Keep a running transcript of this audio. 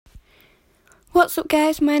What's up,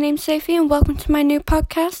 guys? My name's Sophie and welcome to my new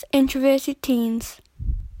podcast, Introverted Teens.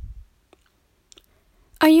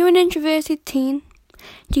 Are you an introverted teen?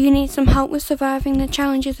 Do you need some help with surviving the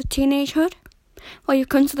challenges of teenagehood? Well, you've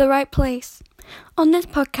come to the right place. On this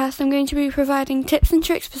podcast, I'm going to be providing tips and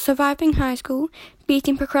tricks for surviving high school,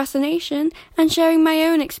 beating procrastination, and sharing my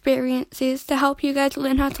own experiences to help you guys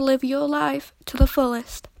learn how to live your life to the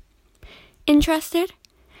fullest. Interested?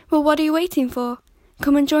 Well, what are you waiting for?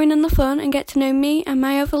 Come and join in the fun and get to know me and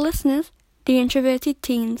my other listeners, the Introverted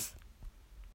Teens.